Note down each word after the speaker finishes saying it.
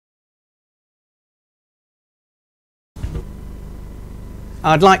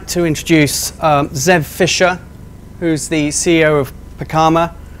I'd like to introduce Zeev Fisher, who's the CEO of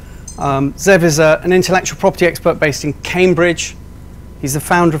Pekama. Zeev is an intellectual property expert based in Cambridge. He's the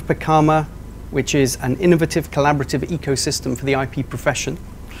founder of Pekama, which is an innovative collaborative ecosystem for the IP profession.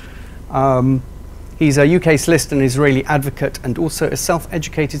 He's a UK solicitor and Israeli advocate, and also a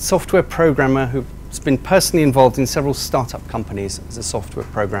self-educated software programmer who's been personally involved in several startup companies as a software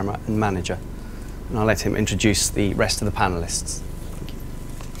programmer and manager. And I'll let him introduce the rest of the panelists.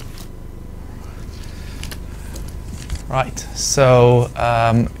 Right, so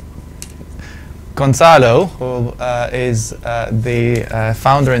Goncalo, who is the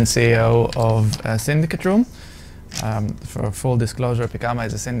founder and CEO of Syndicate Room. For full disclosure, Pekama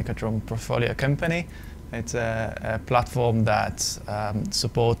is a Syndicate Room portfolio company. It's a platform that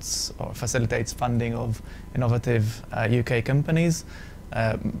supports or facilitates funding of innovative UK companies.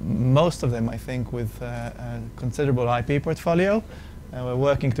 Most of them, I think, with a considerable IP portfolio. We're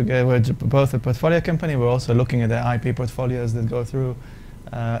working together with both a portfolio company. We're also looking at the IP portfolios that go through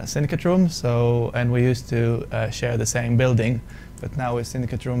Syndicate Room. And we used to share the same building, but now with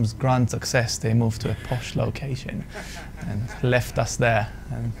Syndicate Room's grand success, they moved to a posh location and left us there.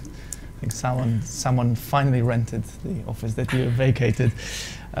 And I think someone finally rented the office that you vacated.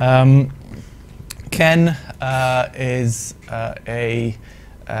 Ken is a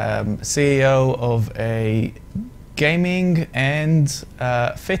CEO of a gaming and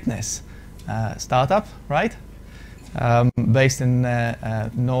fitness startup, right? Based in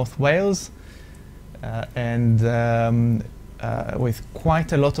North Wales, and with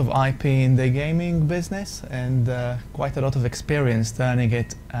quite a lot of IP in the gaming business and quite a lot of experience turning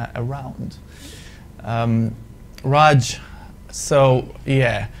it around. Raj, so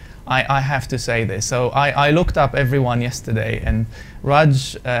yeah, I have to say this. So I looked up everyone yesterday, and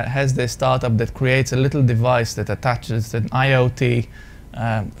Raj has this startup that creates a little device that attaches an IoT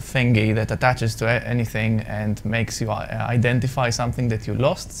thingy that attaches to anything and makes you identify something that you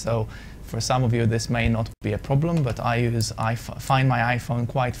lost. So for some of you this may not be a problem, but I Find My iPhone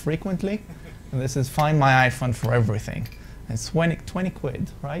quite frequently. And this is Find My iPhone for everything. It's 20 quid,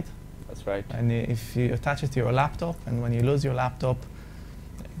 right? That's right. And if you attach it to your laptop, and when you lose your laptop,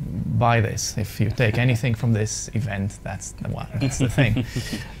 buy this. If you take anything from this event, that's the one. That's the thing.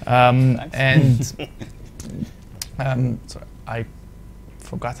 Sorry, I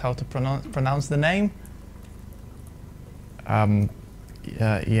forgot how to pronounce the name.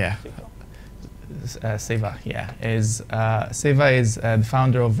 Yeah, Siva. Yeah, Siva is the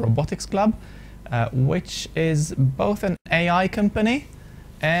founder of Robotics Club, which is both an AI company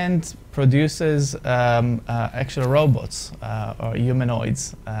and produces actual robots or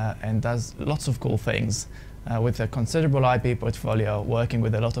humanoids, and does lots of cool things with a considerable IP portfolio, working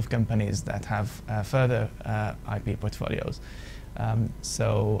with a lot of companies that have further IP portfolios.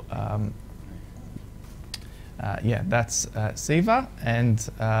 Yeah, that's Siva, and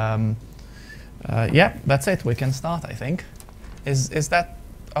yeah, that's it. We can start, I think. Is that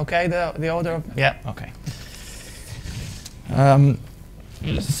okay, the order of? Yeah, okay.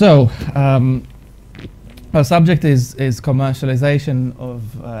 Our subject is commercialization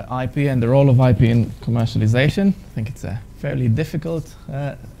of IP and the role of IP in commercialization. I think it's a fairly difficult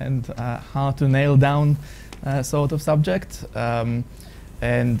and hard to nail down sort of subject. The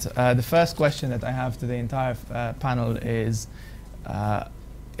first question that I have to the entire panel is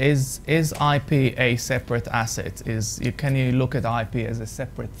IP a separate asset? Can you look at IP as a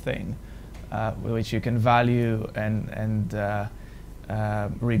separate thing, which you can value and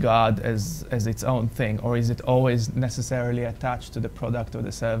regard as its own thing, or is it always necessarily attached to the product or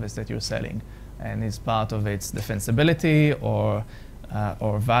the service that you're selling, and is part of its defensibility or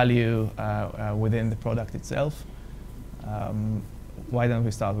value within the product itself? Why don't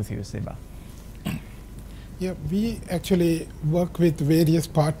we start with you, Siva? Yeah, we actually work with various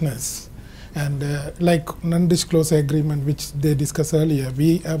partners, and like non-disclosure agreement, which they discussed earlier,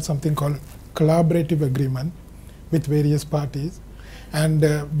 we have something called collaborative agreement with various parties. And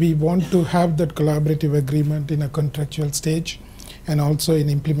we want to have that collaborative agreement in a contractual stage, and also in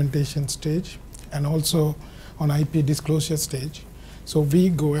implementation stage, and also on IP disclosure stage. So we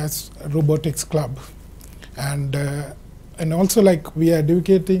go as Robotics Club. And also, like, we are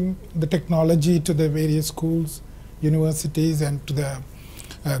educating the technology to the various schools, universities, and to the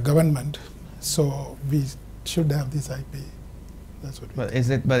government. So we should have this IP. That's what. But is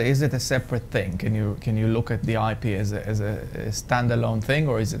it a separate thing? Can you look at the IP as a standalone thing,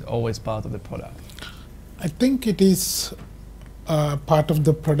 or is it always part of the product? I think it is part of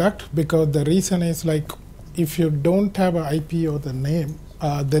the product, because the reason is, like, if you don't have an IP or the name,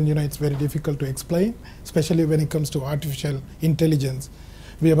 then it's very difficult to explain, especially when it comes to artificial intelligence.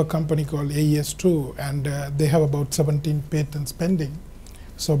 we have a company called AES2, and they have about 17 patents pending.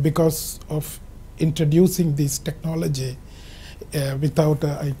 So because of introducing this technology without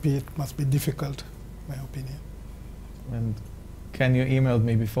IP, it must be difficult, in my opinion. And Ken, you emailed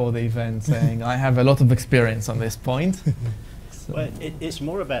me before the event saying, I have a lot of experience on this point. So well, it's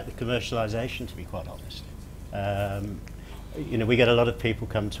more about the commercialization, to be quite honest. You know, we get a lot of people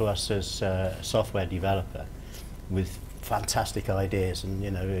come to us as a software developer with fantastic ideas, and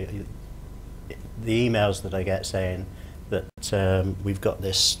you know, the emails that I get saying that we've got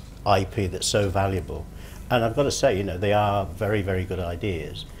this IP that's so valuable, and I've got to say, you know, they are very, very good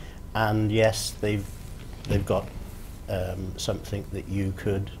ideas, and yes, they've got something that you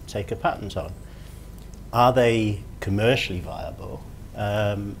could take a patent on. Are they commercially viable?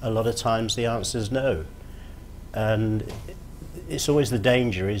 A lot of times the answer is no, and it's always the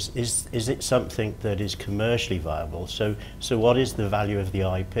danger, is it something that is commercially viable? So what is the value of the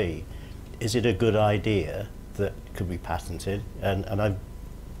IP? Is it a good idea that could be patented? And I've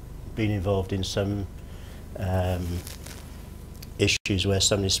been involved in some issues where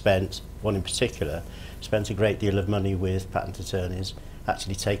somebody one in particular, spent a great deal of money with patent attorneys,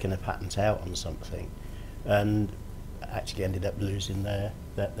 actually taking a patent out on something, and actually ended up losing their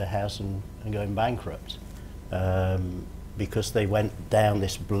house and going bankrupt. Because they went down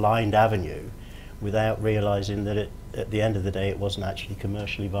this blind avenue without realizing that at the end of the day it wasn't actually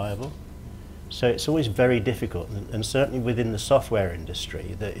commercially viable. So it's always very difficult, and certainly within the software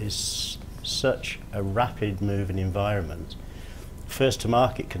industry that is such a rapid moving environment, first to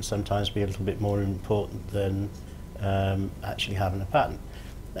market can sometimes be a little bit more important than actually having a patent.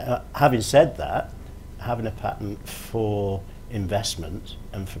 Having said that, having a patent for investment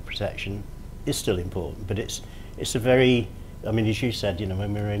and for protection is still important, but it's a very, I mean, as you said, you know,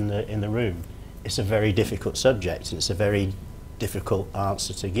 when we were in the room, it's a very difficult subject, and it's a very difficult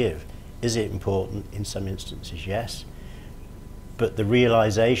answer to give. Is it important? In some instances, yes. But the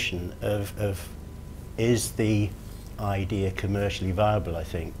realization of is the idea commercially viable, I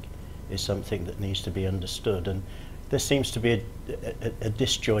think, is something that needs to be understood. And there seems to be a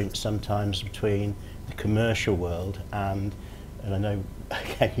disjoint sometimes between the commercial world and I know,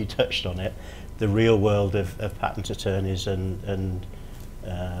 again, you touched on it, the real world of patent attorneys and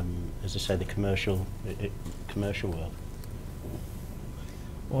as I say, the commercial world.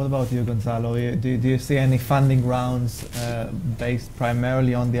 what about you, Goncalo? Do you see any funding rounds based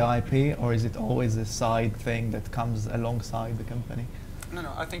primarily on the IP, or is it always a side thing that comes alongside the company? No,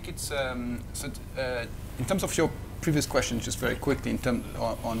 I think it's in terms of your previous question, just very quickly,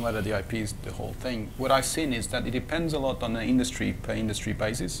 on whether the IP is the whole thing. What I've seen is that it depends a lot on an industry per industry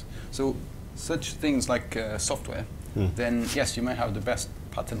basis. So such things like software, then yes, you may have the best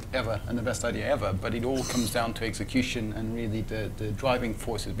patent ever and the best idea ever, but it all comes down to execution and really the driving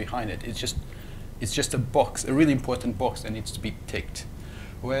forces behind it. It's just a box, a really important box that needs to be ticked.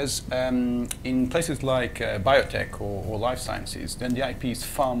 Whereas in places like biotech or life sciences, then the IP is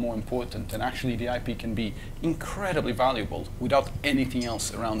far more important, and actually the IP can be incredibly valuable without anything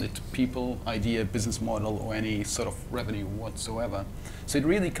else around it, people, idea, business model, or any sort of revenue whatsoever. So it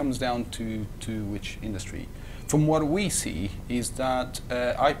really comes down to which industry. From what we see is that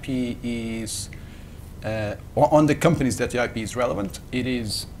IP is, on the companies that the IP is relevant, it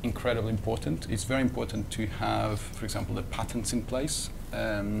is incredibly important. It's very important to have, for example, the patents in place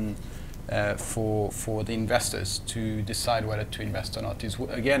for the investors to decide whether to invest or not. Is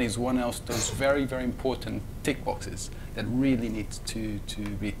one of those very, very important tick boxes that really needs to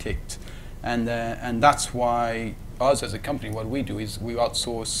be ticked. And that's why us as a company, what we do is we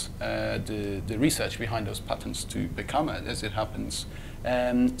outsource the research behind those patents to Pekama, as it happens,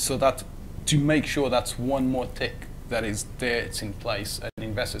 so that to make sure that's one more tick that is there, it's in place, and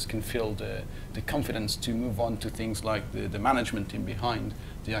investors can feel the confidence to move on to things like the management team behind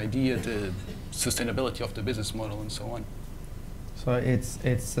the idea, the sustainability of the business model, and so on. So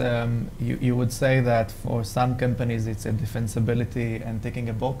you would say that for some companies it's a defensibility and ticking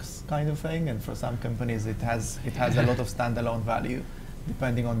a box kind of thing, and for some companies it has a lot of standalone value,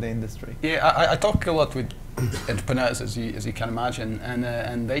 depending on the industry. Yeah, I talk a lot with entrepreneurs, as you can imagine,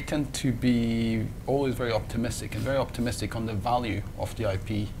 and they tend to be always very optimistic on the value of the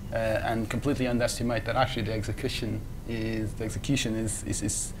IP, and completely underestimate that actually the execution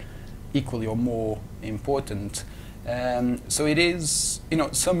is equally or more important. So it is,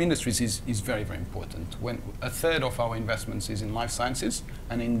 some industries is very, very important. When a third of our investments is in life sciences,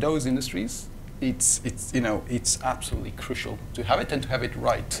 and in those industries, it's absolutely crucial to have it and to have it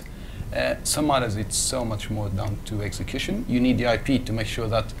right. Some others, it's so much more down to execution. You need the IP to make sure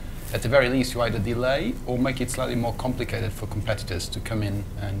that at the very least, you either delay or make it slightly more complicated for competitors to come in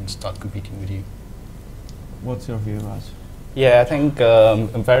and start competing with you. What's your view, Raj? Yeah, I think I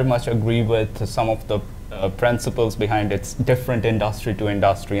very much agree with some of the principles behind it's different industry to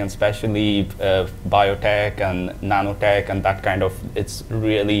industry, and especially biotech and nanotech and that kind of, it's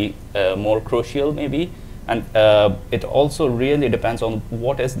really more crucial maybe. And it also really depends on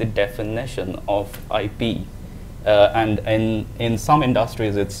what is the definition of IP. And in some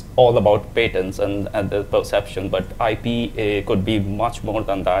industries, it's all about patents and the perception, but IP could be much more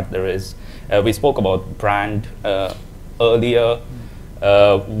than that. There is, we spoke about brand earlier.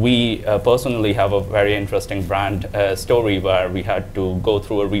 We personally have a very interesting brand story where we had to go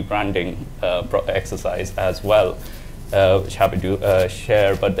through a rebranding exercise as well, which happy to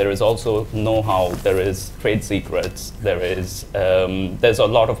share. But there is also know-how, there is trade secrets, there's a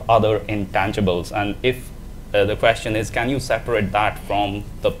lot of other intangibles. And if the question is, can you separate that from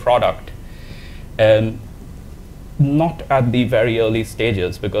the product? Not at the very early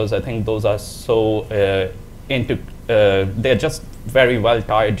stages, because I think those are so they're just very well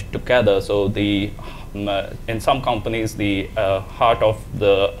tied together. So the in some companies, the heart of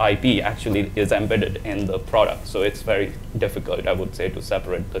the IP actually is embedded in the product. So it's very difficult, I would say, to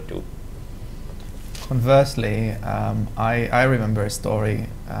separate the two. Conversely, I remember a story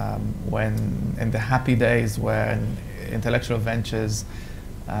when, in the happy days when intellectual ventures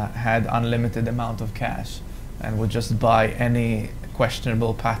had unlimited amount of cash and would just buy any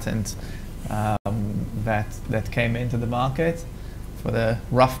questionable patent that came into the market for the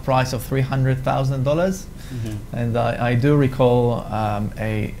rough price of $300,000. Mm-hmm. And I do recall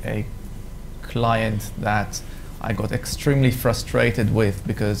a client that I got extremely frustrated with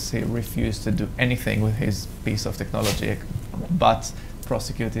because he refused to do anything with his piece of technology but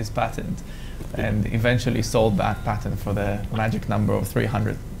prosecute his patent, and eventually sold that patent for the magic number of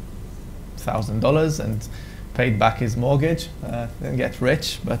 $300,000 and paid back his mortgage. Didn't get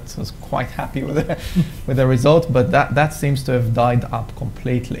rich, but was quite happy with the result. But that seems to have died up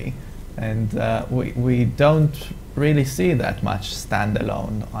completely, and we don't really see that much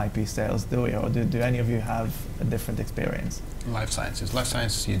standalone IP sales, do we? Or do any of you have a different experience? Life sciences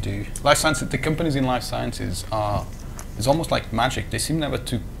you do. Life sciences, the companies in life sciences it's almost like magic. They seem never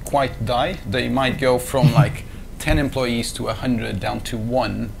to quite die. They might go from like 10 employees to 100 down to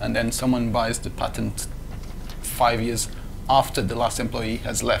 1, and then someone buys the patent 5 years after the last employee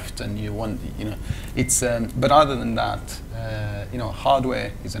has left, and you want, it's, but other than that,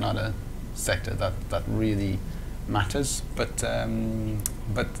 hardware is another sector that really matters, but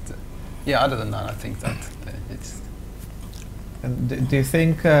yeah, other than that, I think that it's. And do you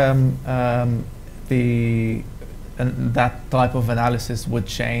think that type of analysis would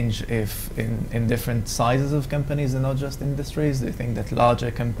change if in different sizes of companies and not just industries? Do you think that larger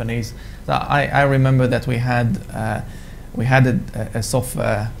companies? I remember that we had a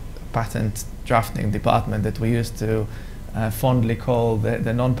software patent drafting department that we used to fondly call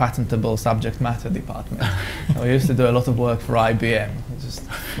the non-patentable subject matter department. We used to do a lot of work for IBM, just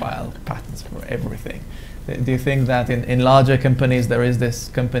file patents for everything. Do you think that in larger companies there is this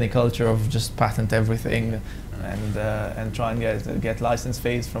company culture of just patent everything and try and get license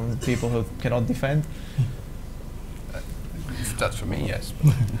fees from the people who cannot defend? That's for me, yes.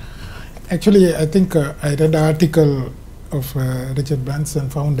 Actually, I think I read an article of Richard Branson,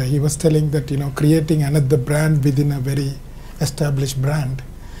 founder. He was telling that creating another brand within a very established brand.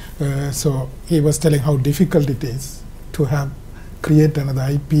 So he was telling how difficult it is to create another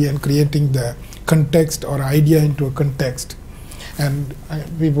IP and creating the context or idea into a context. And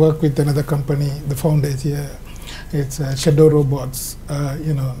we work with another company. The founder is here. It's Shadow Robots.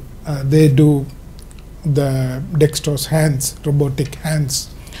 They do the dexterous hands, robotic hands.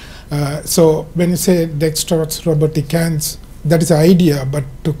 So when you say dexterous robotic hands, that is the idea, but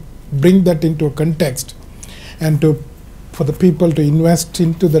to bring that into a context and for the people to invest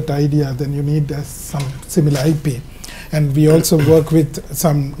into that idea, then you need some similar IP. And we also work with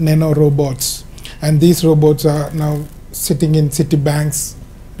some nano robots, and these robots are now sitting in Citibanks,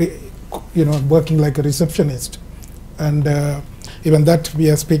 working like a receptionist. And even that we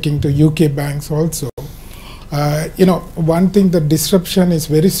are speaking to UK banks also. One thing, the disruption is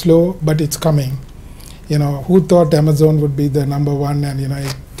very slow, but it's coming. Who thought Amazon would be the #1 and,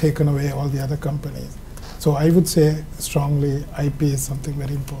 it's taken away all the other companies. So I would say strongly IP is something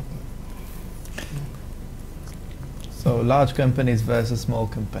very important. So large companies versus small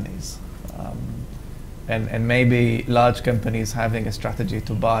companies. And maybe large companies having a strategy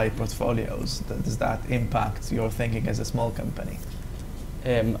to buy portfolios, does that impact your thinking as a small company?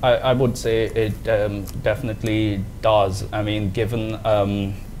 I would say it definitely does. I mean, given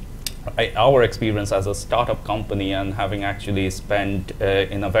our experience as a startup company and having actually spent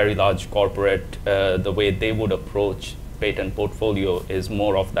in a very large corporate, the way they would approach patent portfolio is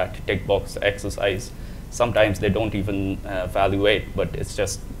more of that tick box exercise. Sometimes they don't even evaluate, but it's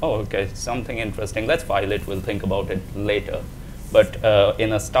just, oh, okay, something interesting, let's file it, we'll think about it later. But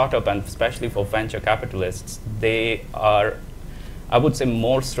in a startup, and especially for venture capitalists, they are, I would say,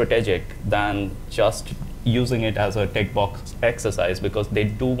 more strategic than just using it as a tick box exercise, because they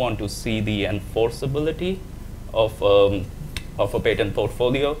do want to see the enforceability of a patent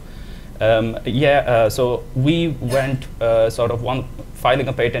portfolio. So we went filing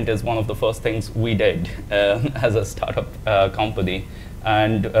a patent is one of the first things we did as a startup company.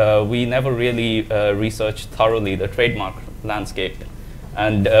 And we never really researched thoroughly the trademark landscape.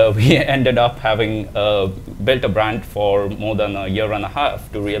 And we ended up having built a brand for more than a year and a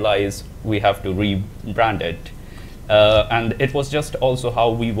half to realize we have to rebrand it. And it was just also how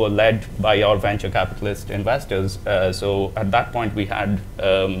we were led by our venture capitalist investors. So at that point, we had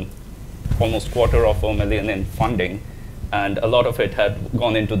almost $250,000 in funding, and a lot of it had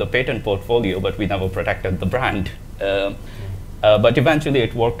gone into the patent portfolio, but we never protected the brand. But eventually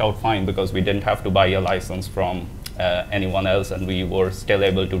it worked out fine because we didn't have to buy a license from anyone else, and we were still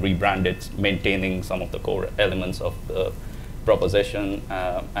able to rebrand it, maintaining some of the core elements of the proposition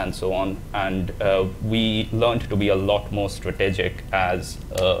and so on. And we learned to be a lot more strategic as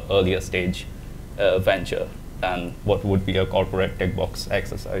an earlier stage venture than what would be a corporate tick box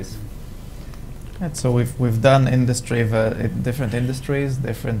exercise. And so we've done industry, different industries,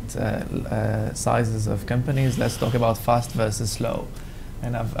 different sizes of companies. Let's talk about fast versus slow.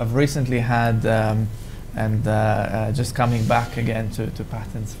 And I've recently had, just coming back again to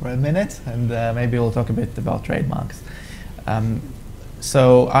patents for a minute, and maybe we'll talk a bit about trademarks.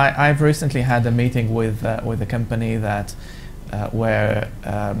 So I've recently had a meeting with a company that where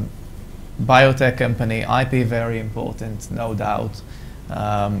biotech company, IP very important, no doubt,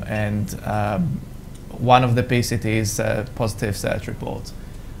 one of the PCTs is positive search report.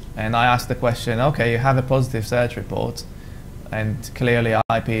 And I asked the question, okay, you have a positive search report, and clearly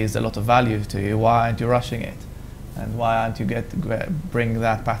IP is a lot of value to you, why aren't you rushing it? And why aren't you bring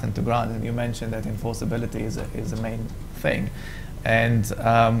that patent to ground? And you mentioned that enforceability is a main thing. And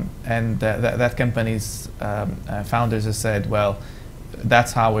that company's founders have said, well,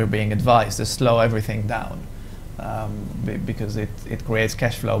 that's how we're being advised, to slow everything down. Because it creates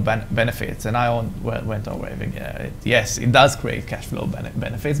cash flow benefits. And I went over it. Yes, it does create cash flow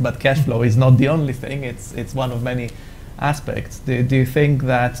benefits, but cash flow is not the only thing. It's one of many aspects. Do you think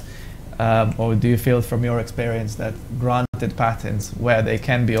that, or do you feel from your experience that granted patents where they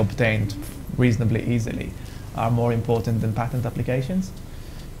can be obtained reasonably easily are more important than patent applications?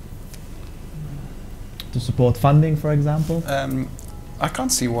 To support funding, for example? I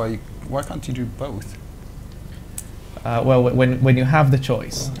can't see why can't you do both? Well, when you have the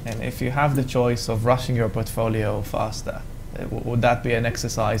choice, and if you have the choice of rushing your portfolio faster, would that be an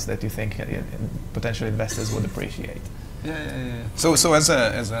exercise that you think potential investors would appreciate? Yeah. So as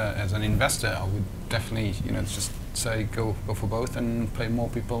an investor, I would definitely just say go for both and pay more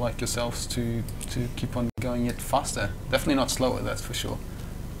people like yourselves to keep on going it faster. Definitely not slower, that's for sure.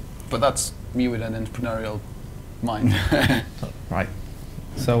 But that's me with an entrepreneurial mind. Right.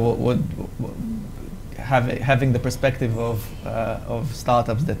 So having the perspective of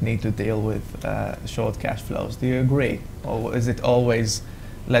startups that need to deal with short cash flows, do you agree? Or is it always,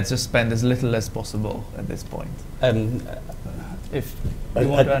 let's just spend as little as possible at this point? If you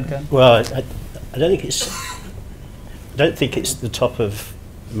want to add, Ken? Well, I don't think it's the top of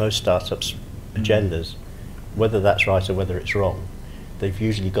most startups' agendas, whether that's right or whether it's wrong. They've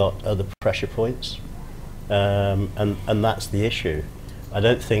usually got other pressure points, and that's the issue. I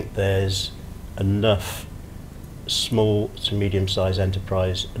don't think there's enough small to medium-sized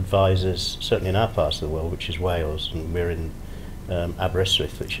enterprise advisors, certainly in our part of the world, which is Wales, and we're in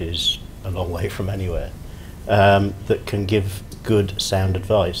Aberystwyth, which is a long way from anywhere, that can give good, sound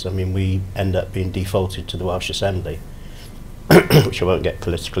advice. I mean, we end up being defaulted to the Welsh Assembly, which I won't get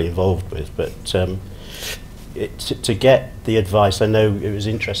politically involved with, but to get the advice, I know it was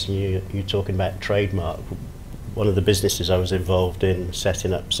interesting you talking about trademark. One of the businesses I was involved in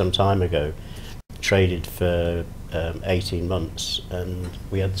setting up some time ago traded for 18 months, and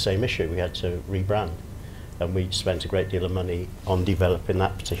we had the same issue. We had to rebrand, and we spent a great deal of money on developing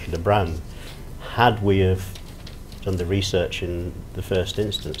that particular brand. Had we have done the research in the first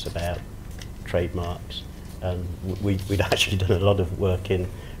instance about trademarks, and we'd actually done a lot of work in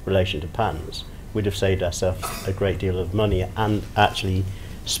relation to patents, we'd have saved ourselves a great deal of money and actually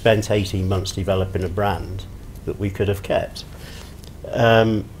spent 18 months developing a brand that we could have kept.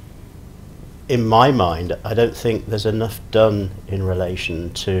 in my mind, I don't think there's enough done in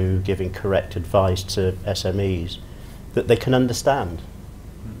relation to giving correct advice to SMEs that they can understand.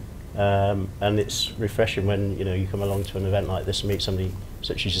 And it's refreshing when you come along to an event like this and meet somebody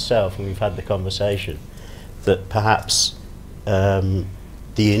such as yourself, and we've had the conversation that perhaps the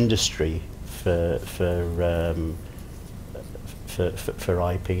industry for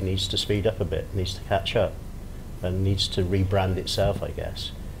IP needs to speed up a bit, needs to catch up, and needs to rebrand itself, I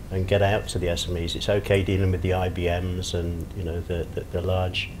guess, and get out to the SMEs. It's okay dealing with the IBMs and the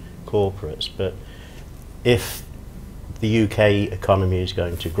large corporates, but if the UK economy is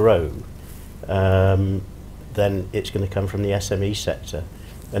going to grow, then it's going to come from the SME sector.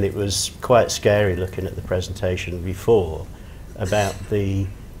 And it was quite scary looking at the presentation before about the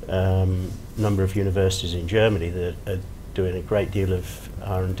number of universities in Germany that are doing a great deal of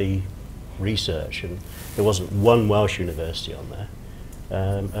R&D research, and there wasn't one Welsh university on there,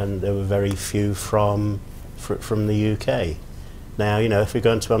 and there were very few from the UK. Now, if we're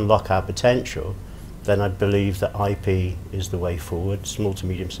going to unlock our potential, then I believe that IP is the way forward. Small to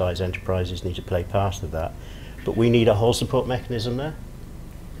medium-sized enterprises need to play part of that, but we need a whole support mechanism there,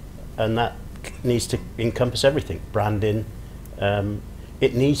 and that needs to encompass everything. Branding,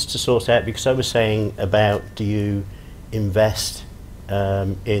 it needs to sort out, because I was saying about, do you invest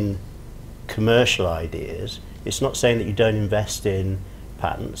in commercial ideas? It's not saying that you don't invest in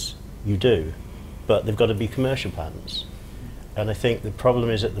patents, you do, but they've got to be commercial patents. And I think the problem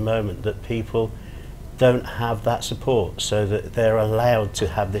is at the moment that people don't have that support, so that they're allowed to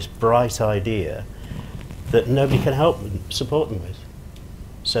have this bright idea that nobody can help them, support them with.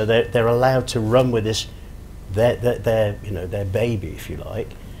 So they're allowed to run with this, their baby, if you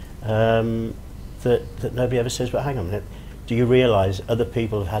like, that nobody ever says, but hang on a minute, do you realise other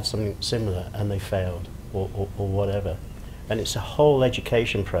people have had something similar and they failed, or whatever? And it's a whole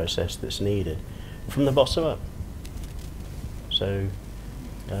education process that's needed from the bottom up. So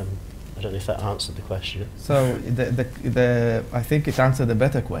I don't know if that answered the question. So I think it answered a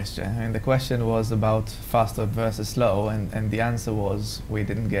better question. I mean, the question was about faster versus slow, and the answer was we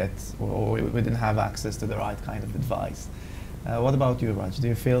didn't get, or we didn't have access to the right kind of advice. What about you, Raj? Do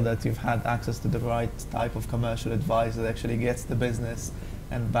you feel that you've had access to the right type of commercial advice that actually gets the business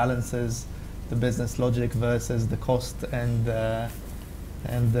and balances the business logic versus the cost and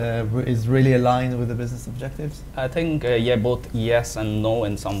is really aligned with the business objectives? I think, yeah, both yes and no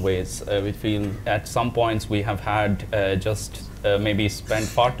in some ways. We feel at some points we have had maybe spent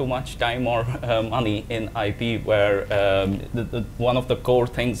far too much time or money in IP, where one of the core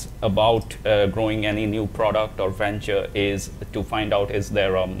things about growing any new product or venture is to find out, is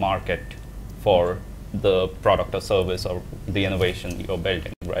there a market for the product or service or the innovation you're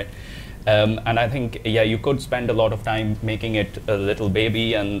building, right? And I think, yeah, you could spend a lot of time making it a little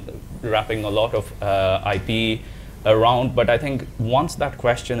baby and wrapping a lot of IP around, but I think once that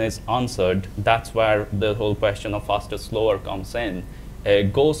question is answered, that's where the whole question of faster, slower comes in.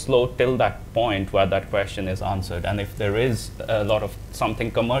 Go slow till that point where that question is answered, and if there is a lot of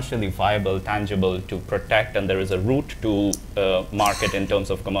something commercially viable, tangible to protect, and there is a route to market in terms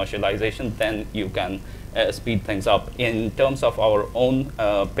of commercialization, then you can speed things up. In terms of our own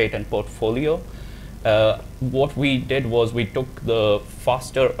patent portfolio, what we did was we took the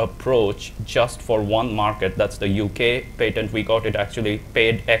faster approach just for one market. That's the UK patent. We got it actually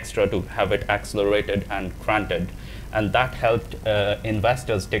paid extra to have it accelerated and granted, and that helped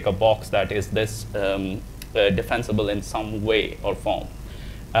investors tick a box that is this defensible in some way or form.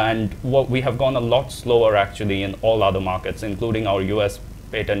 And what we have gone a lot slower actually in all other markets, including our US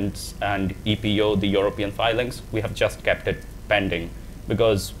patents and EPO, the European filings. We have just kept it pending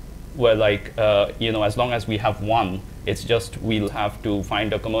because we're like, as long as we have one, it's just we'll have to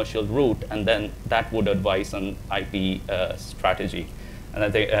find a commercial route, and then that would advise an IP strategy. And I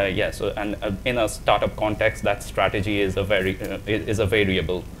think, yeah, so and in a startup context, that strategy is a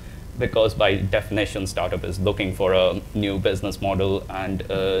variable, because by definition, startup is looking for a new business model, and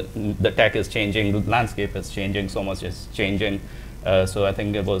the tech is changing, the landscape is changing, so much is changing. So I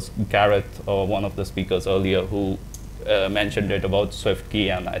think it was Gareth or one of the speakers earlier who mentioned it about Swift Key,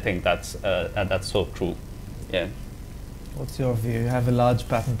 and I think that's so true. Yeah. What's your view? You have a large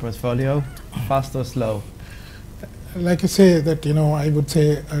patent portfolio, fast or slow? Like you say that, I would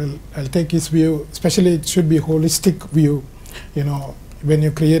say I'll take his view, especially it should be a holistic view. When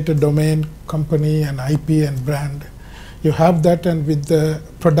you create a domain, company and IP and brand, you have that and with the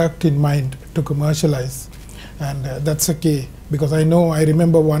product in mind to commercialize. And that's a key, because I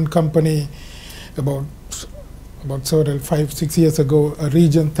remember one company about 5-6 years ago, a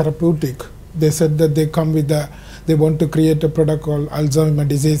Region Therapeutic. They said that they want to create a product called Alzheimer's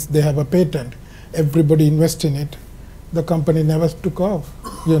disease. They have a patent. everybody invest in it, the company never took off,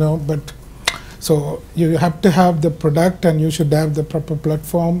 you know. But so you have to have the product, and you should have the proper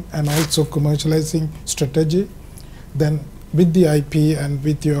platform and also commercializing strategy. Then with the IP and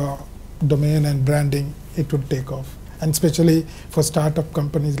with your domain and branding, it would take off. And especially for startup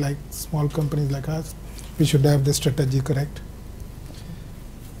companies, like small companies like us, we should have the strategy correct.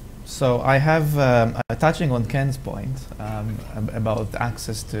 So I have, touching on Ken's point about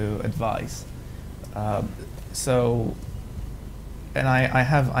access to advice. And I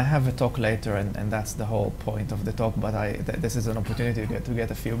have a talk later, and that's the whole point of the talk, but this is an opportunity to get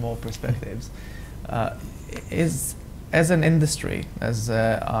a few more perspectives. As an industry, as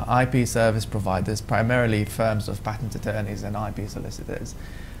IP service providers, primarily firms of patent attorneys and IP solicitors,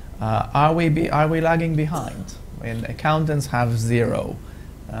 are we lagging behind? I mean, accountants have Xero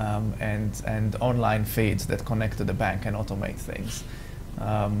and online feeds that connect to the bank and automate things.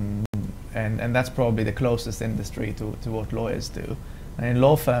 And that's probably the closest industry to what lawyers do. And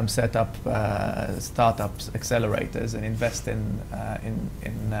law firms set up startups, accelerators, and invest in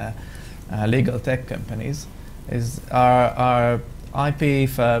legal tech companies. Are IP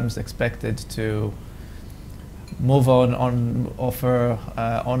firms expected to move on offer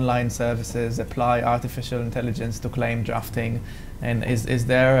online services, apply artificial intelligence to claim drafting? And is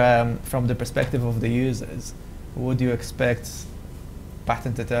there, from the perspective of the users, would you expect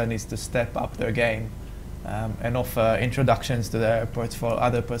patent attorneys to step up their game and offer introductions to their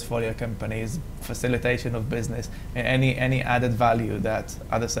other portfolio companies, facilitation of business, and any added value that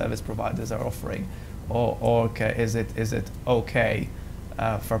other service providers are offering? Or is it okay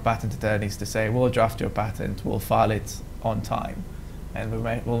for patent attorneys to say, we'll draft your patent, we'll file it on time, and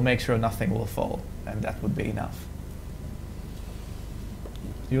we'll make sure nothing will fall, and that would be enough?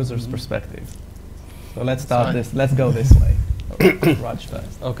 User's perspective. So let's start this. Let's go this way. Raj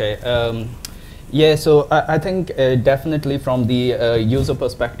first. Okay. Yeah, so I think definitely from the user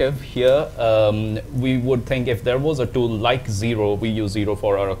perspective here, we would think if there was a tool like Xero, we use Xero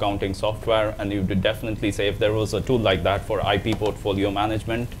for our accounting software, and you would definitely say if there was a tool like that for IP portfolio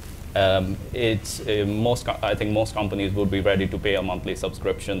management, I think most companies would be ready to pay a monthly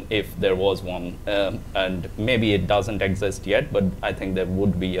subscription if there was one, and maybe it doesn't exist yet, but I think there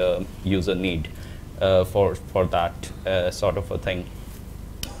would be a user need for that sort of a thing.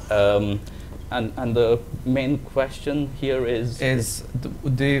 And the main question here is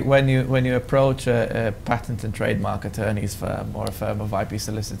when you approach a patent and trademark attorney's firm or a firm of IP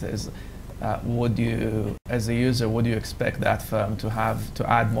solicitors, would you, as a user, would you expect that firm to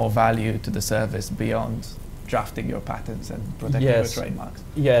add more value to the service beyond drafting your patents and protecting your trademarks?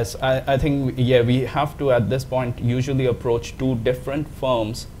 Yes, I think we have to at this point usually approach two different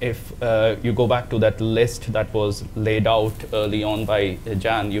firms. If you go back to that list that was laid out early on by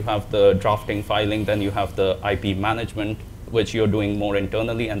Jan, you have the drafting, filing, then you have the IP management, which you're doing more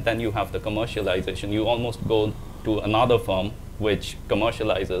internally, and then you have the commercialization. You almost go to another firm which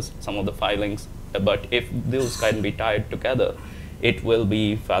commercializes some of the filings, but if those can be tied together, it will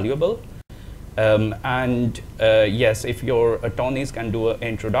be valuable. Yes, if your attorneys can do an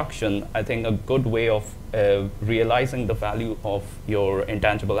introduction, I think a good way of realizing the value of your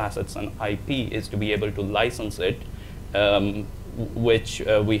intangible assets and IP is to be able to license it, which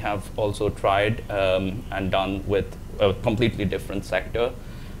we have also tried and done with a completely different sector.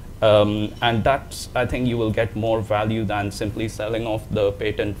 And that's, I think you will get more value than simply selling off the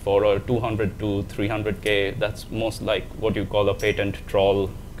patent for a 200 to 300K. That's most like what you call a patent troll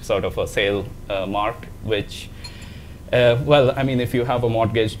sort of a sale mark, which, well, I mean, if you have a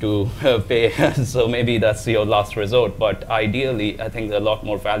mortgage to pay, so maybe that's your last resort. But ideally, I think a lot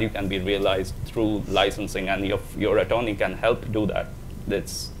more value can be realized through licensing, and your attorney can help do that.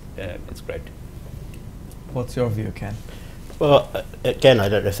 It's great. What's your view, Ken? Well, again, I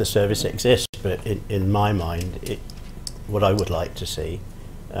don't know if the service exists, but in my mind, what I would like to see,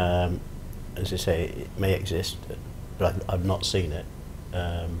 as I say, it may exist, but I've not seen it.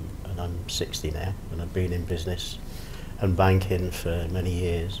 And I'm 60 now, and I've been in business and banking for many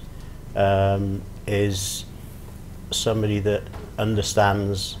years, is somebody that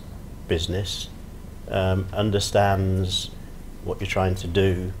understands business, understands what you're trying to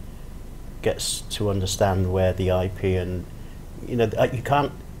do, gets to understand where the IP, and you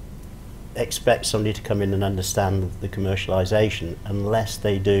can't expect somebody to come in and understand the commercialization unless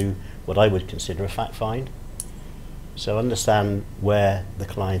they do what I would consider a fact find. So understand where the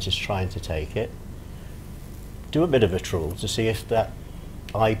client is trying to take it. Do a bit of a trawl to see if that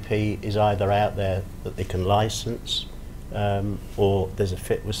IP is either out there that they can license or there's a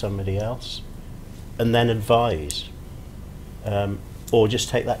fit with somebody else, and then advise. or just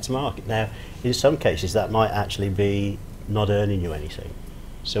take that to market. Now, in some cases, that might actually be not earning you anything.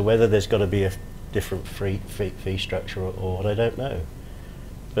 So whether there's got to be a different fee structure or what, I don't know.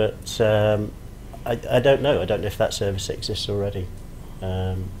 But I don't know. I don't know if that service exists already.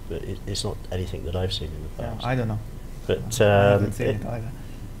 But it's not anything that I've seen in the past. Yeah, I don't know. But I haven't seen it either.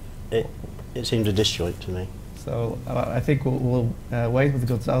 It seems a disjoint to me. So I think we'll wait with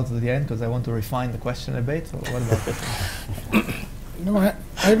Goncalo to the end, because I want to refine the question a bit. So what about this? No,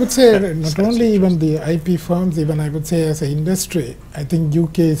 I would say not only even the IP firms, even I would say as an industry, I think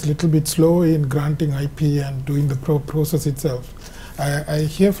UK is a little bit slow in granting IP and doing the process itself. I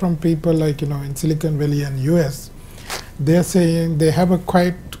hear from people like, in Silicon Valley and US, they're saying they have a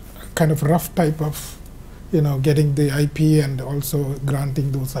quite kind of rough type of, getting the IP and also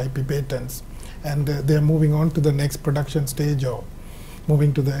granting those IP patents. And they're moving on to the next production stage or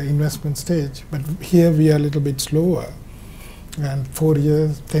moving to the investment stage. But here we are a little bit slower. And 4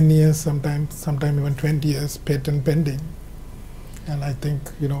 years, 10 years, sometimes even 20 years patent pending. And I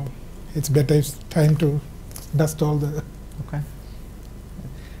think, it's better, it's time to dust all the... Okay.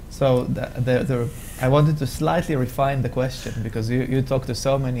 So I wanted to slightly refine the question, because you talk to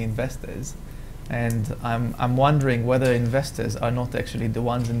so many investors, and I'm wondering whether investors are not actually the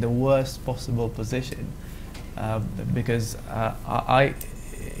ones in the worst possible position, because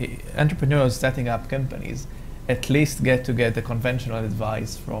entrepreneurs setting up companies at least get the conventional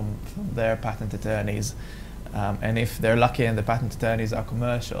advice from their patent attorneys, and if they're lucky and the patent attorneys are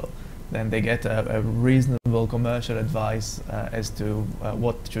commercial, then they get a reasonable commercial advice as to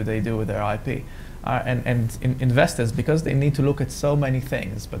what should they do with their IP. And investors, because they need to look at so many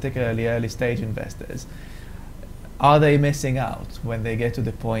things, particularly early stage investors, are they missing out when they get to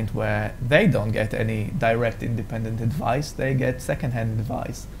the point where they don't get any direct independent advice, they get second-hand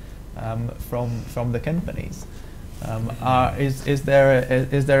advice from the companies? Is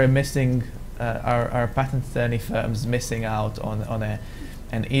there a missing, are patent attorney firms missing out on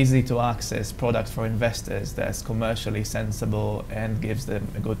an easy to access product for investors that's commercially sensible and gives them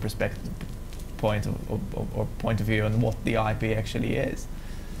a good perspective point of view on what the IP actually is?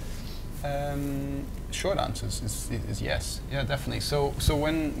 Short answer is yes. Yeah, definitely. So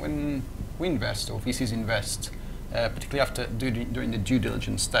when we invest, or VCs invest, particularly after during the due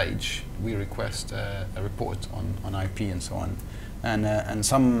diligence stage, we request a report on IP and so on, and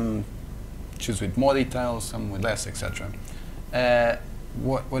some choose with more details, some with less, etc.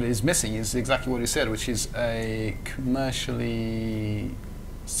 What is missing is exactly what you said, which is a commercially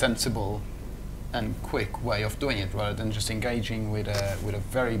sensible and quick way of doing it, rather than just engaging with a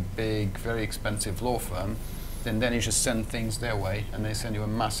very big, very expensive law firm. Then you just send things their way, and they send you a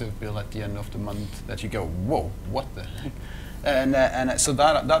massive bill at the end of the month that you go, whoa, what the heck? And so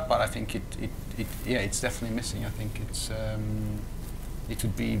that part, I think it's definitely missing. I think it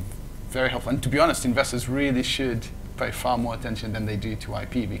would be very helpful. And to be honest, investors really should pay far more attention than they do to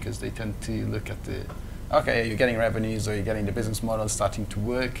IP, because they tend to look at okay, you're getting revenues, or you're getting the business model starting to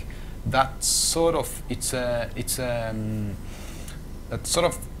work. That sort of that sort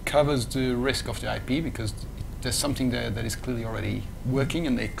of covers the risk of the IP, because there's something there that is clearly already working,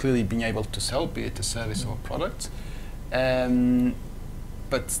 and they're clearly being able to sell, be it a service or a product.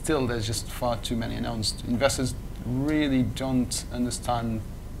 But still, there's just far too many unknowns. Investors really don't understand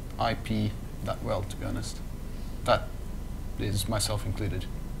IP that well, to be honest. That is myself included.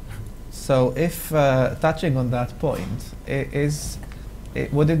 So if, touching on that point,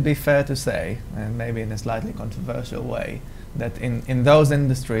 would it be fair to say, and maybe in a slightly controversial way, that in those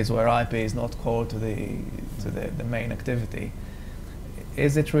industries where IP is not core to the main activity,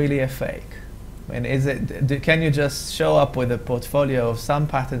 is it really a fake? I mean, can you just show up with a portfolio of some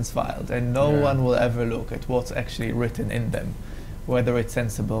patents filed and no one will ever look at what's actually written in them, whether it's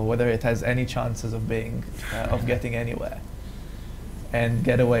sensible, whether it has any chances of being of getting anywhere, and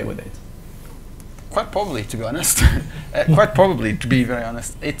get away with it? Quite probably, to be honest. Quite probably, to be very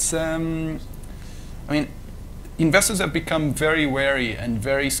honest. It's, I mean, investors have become very wary and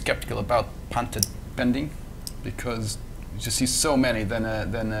very skeptical about patent pending, because you just see so many. Then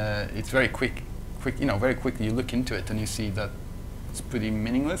it's very quick. Very quickly you look into it and you see that it's pretty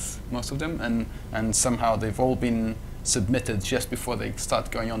meaningless, most of them, and somehow they've all been submitted just before they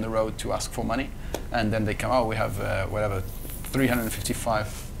start going on the road to ask for money, and then they come, oh, we have whatever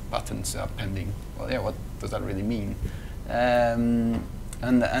 355 patents are pending. Well, yeah, what does that really mean? And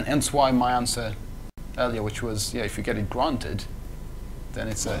hence why my answer earlier, which was, yeah, if you get it granted, then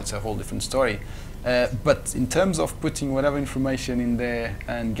it's a whole different story. But in terms of putting whatever information in there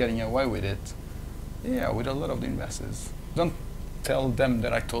and getting away with it, yeah, with a lot of the investors, don't tell them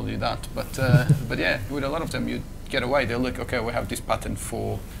that I told you that, but yeah, with a lot of them, you get away. They'll look, okay, we have this patent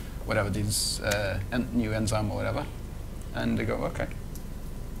for whatever this new enzyme or whatever, and they go, okay.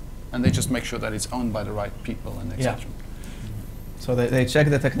 And they just make sure that it's owned by the right people and etc. Yeah. So they check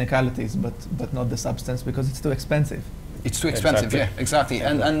the technicalities, but not the substance, because it's too expensive. It's too expensive, yeah, exactly.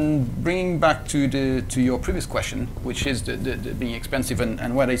 And bringing back to your previous question, which is the being expensive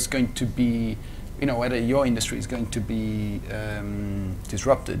and whether it's going to be, whether your industry is going to be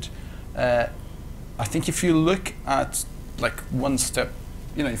disrupted. I think if you look at like one step,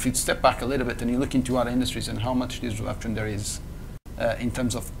 if you step back a little bit and you look into other industries and how much disruption there is in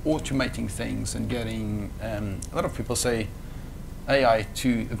terms of automating things and getting, a lot of people say AI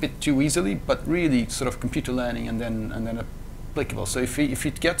a bit too easily, but really sort of computer learning and then applicable. So if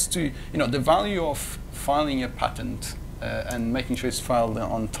it gets to, the value of filing a patent and making sure it's filed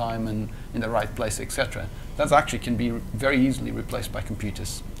on time and in the right place, etc., that actually can be very easily replaced by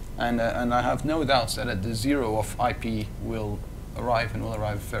computers. And I have no doubts that at the zero of IP will arrive and will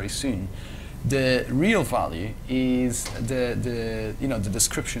arrive very soon. The real value is the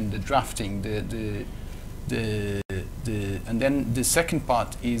description, the drafting, and then the second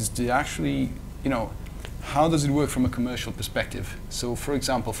part is actually, how does it work from a commercial perspective? So, for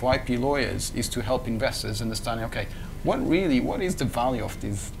example, for IP lawyers is to help investors understanding, okay, what is the value of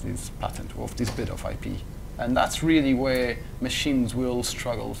this patent or of this bit of IP? And that's really where machines will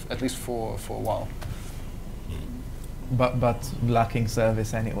struggle, at least for a while. But lacking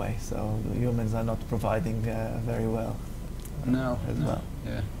service anyway, so the humans are not providing very well. No, well.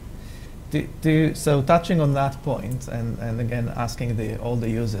 Yeah. So touching on that point, and again asking all the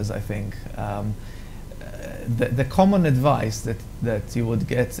users, I think the common advice that you would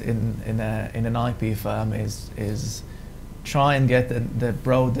get in an IP firm is try and get the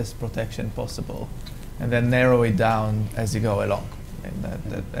broadest protection possible, and then narrow it down as you go along.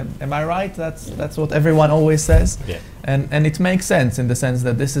 Am I right? That's what everyone always says. Yeah. And it makes sense in the sense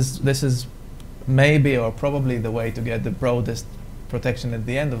that this is maybe or probably the way to get the broadest protection at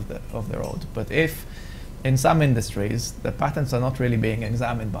the end of the road. But if in some industries the patents are not really being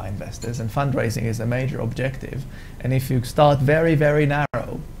examined by investors and fundraising is a major objective, and if you start very, very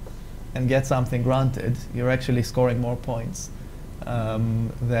narrow and get something granted, you're actually scoring more points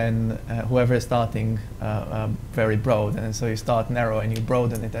than whoever is starting very broad, and so you start narrow and you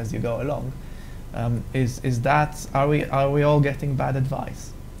broaden it as you go along. Are we all getting bad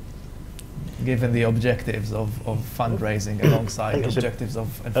advice, given the objectives of fundraising alongside the objectives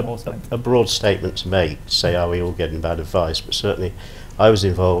of enforcement? A broad statement to make, to say are we all getting bad advice, but certainly I was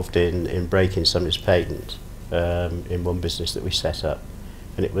involved in breaking somebody's patent in one business that we set up,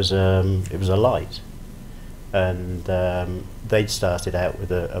 and it was a light. And they'd started out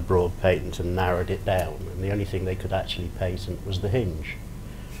with a broad patent and narrowed it down, and the only thing they could actually patent was the hinge.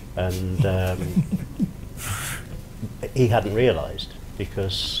 And he hadn't realised,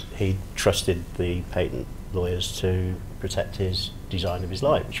 because he trusted the patent lawyers to protect his design of his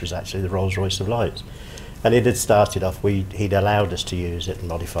light, which was actually the Rolls-Royce of lights. And it had started off, he'd allowed us to use it and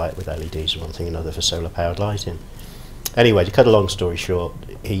modify it with LEDs and one thing and another for solar-powered lighting. Anyway, to cut a long story short,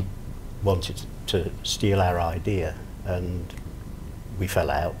 he wanted to steal our idea, and we fell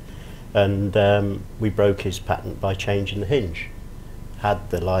out, and we broke his patent by changing the hinge. Had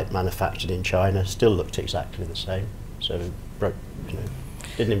the light manufactured in China, still looked exactly the same, so broke,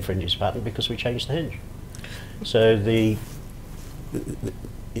 didn't infringe his patent because we changed the hinge. So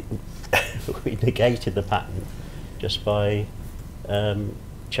we negated the patent just by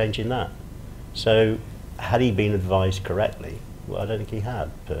changing that. So had he been advised correctly? Well, I don't think he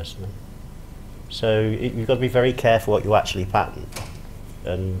had, personally. So you've got to be very careful what you actually patent.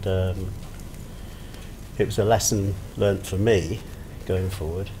 And it was a lesson learnt for me going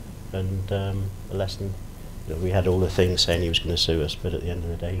forward, and a lesson, we had all the things saying he was going to sue us, but at the end of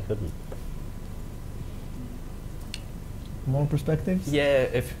the day he couldn't. More perspectives? Yeah,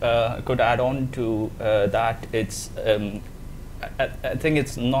 if I could add on to that, it's I think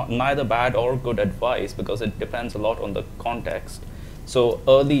it's neither bad or good advice, because it depends a lot on the context. So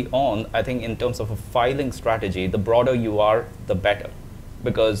early on, I think in terms of a filing strategy, the broader you are, the better,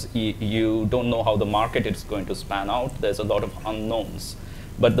 because you don't know how the market is going to span out. There's a lot of unknowns.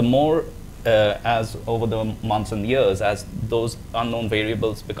 But the more, as over the months and years, as those unknown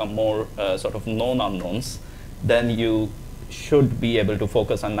variables become more sort of known unknowns, then you should be able to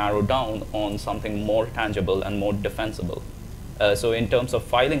focus and narrow down on something more tangible and more defensible. So in terms of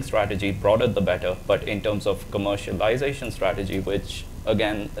filing strategy, broader the better, but in terms of commercialization strategy, which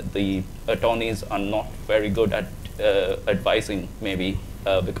again, the attorneys are not very good at advising, maybe,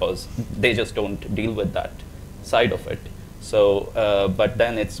 because they just don't deal with that side of it. So, but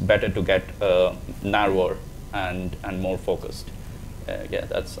then it's better to get narrower and more focused. Yeah,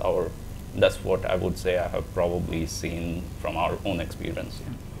 that's what I would say I have probably seen from our own experience.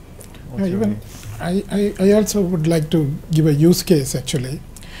 Yeah. Even I also would like to give a use case actually.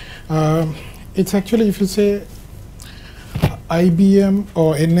 It's actually, if you say IBM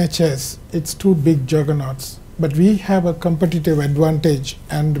or NHS, it's two big juggernauts, but we have a competitive advantage,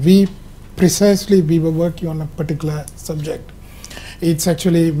 and we were working on a particular subject. It's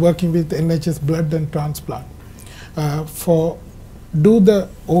actually working with NHS blood and transplant. Do the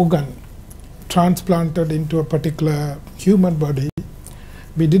organ transplanted into a particular human body,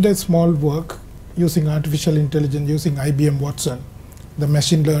 we did a small work using artificial intelligence, using IBM Watson, the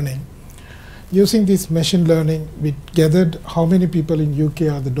machine learning. Using this machine learning, we gathered how many people in UK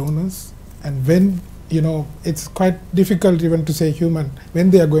are the donors, and when, it's quite difficult even to say human,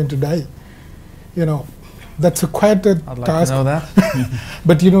 when they are going to die. That's quite a I'd like task. to know that.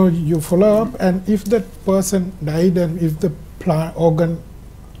 But you follow up, and if that person died and if the organ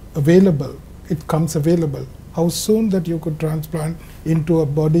available, it comes available, how soon that you could transplant into a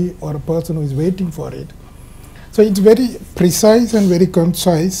body or a person who is waiting for it. So it's very precise and very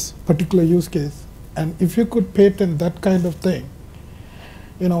concise particular use case. And if you could patent that kind of thing,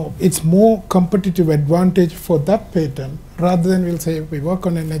 it's more competitive advantage for that patent rather than we'll say we work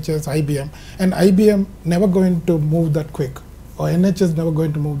on NHS, IBM, and IBM never going to move that quick, or NHS never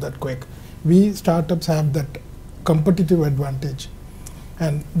going to move that quick. We startups have that competitive advantage,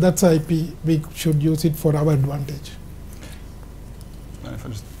 and that's IP. We should use it for our advantage.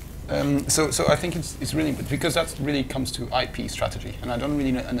 So I think it's really important, because that really comes to IP strategy, and I don't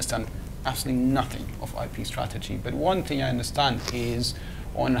really understand absolutely nothing of IP strategy. But one thing I understand is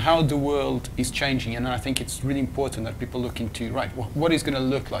on how the world is changing, and I think it's really important that people look into, right, what is going to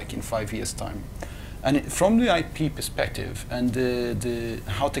look like in 5 years' time. And from the IP perspective, and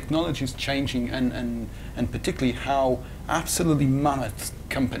how technology is changing, and particularly how absolutely mammoth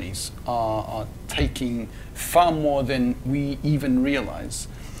companies are taking far more than we even realize,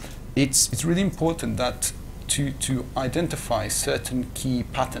 it's really important that to identify certain key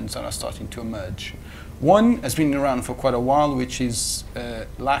patterns that are starting to emerge. One has been around for quite a while, which is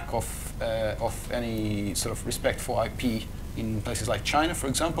lack of any sort of respect for IP in places like China, for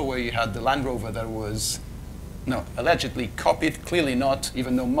example, where you had the Land Rover that was allegedly copied, clearly not,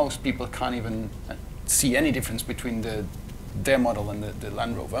 even though most people can't even see any difference between their model and the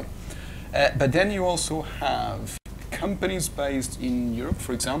Land Rover. But then you also have companies based in Europe,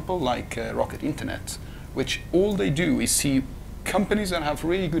 for example, like Rocket Internet, which all they do is see companies that have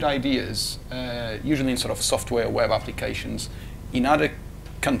really good ideas, usually in sort of software web applications in other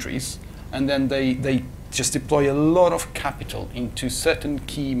countries, and then they just deploy a lot of capital into certain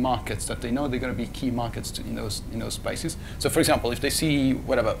key markets that they know they're going to be key markets in those spaces. So for example, if they see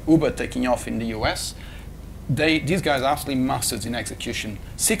whatever Uber taking off in the US, these guys are absolutely masters in execution.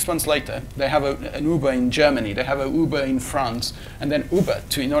 6 months later, they have an Uber in Germany, they have an Uber in France, and then Uber,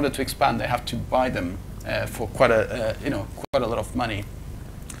 in order to expand, they have to buy them for quite a lot of money.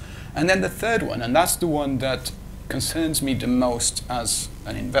 And then the third one, and that's the one that concerns me the most as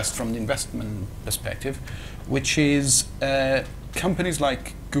from the investment perspective, which is companies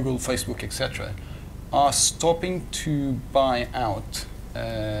like Google, Facebook, etc., are stopping to buy out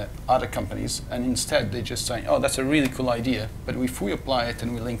other companies, and instead they just say, oh, that's a really cool idea, but if we apply it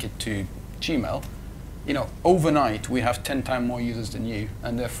and we link it to Gmail, overnight we have 10 times more users than you,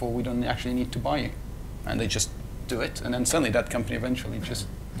 and therefore we don't actually need to buy you. And they just do it, and then suddenly that company eventually just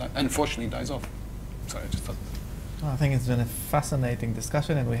unfortunately dies off. Sorry, I just thought. I think it's been a fascinating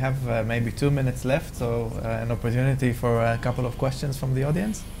discussion, and we have maybe 2 minutes left, so an opportunity for a couple of questions from the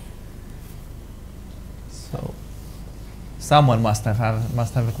audience. So, someone must have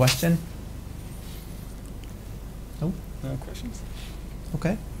a question. No? No questions?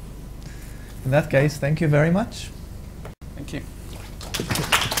 Okay. In that case, thank you very much. Thank you.